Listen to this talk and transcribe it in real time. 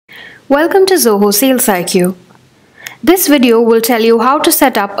Welcome to Zoho Sales IQ. This video will tell you how to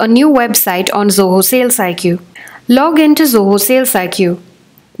set up a new website on Zoho Sales IQ. Log into Zoho Sales IQ.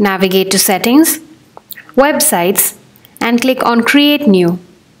 Navigate to Settings, Websites, and click on Create New.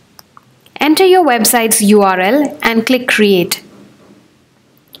 Enter your website's URL and click Create.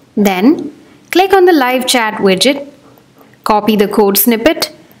 Then, click on the Live Chat widget, copy the code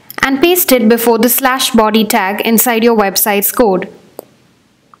snippet, and paste it before the /body tag inside your website's code.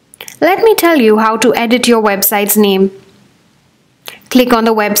 Let me tell you how to edit your website's name. Click on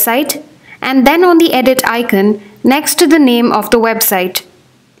the website and then on the edit icon next to the name of the website.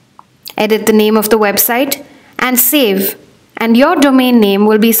 Edit the name of the website and save, and your domain name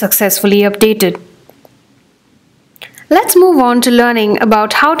will be successfully updated. Let's move on to learning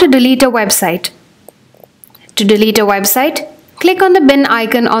about how to delete a website. To delete a website, click on the bin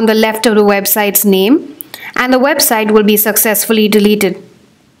icon on the left of the website's name and the website will be successfully deleted.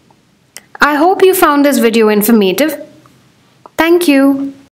 I hope you found this video informative. Thank you.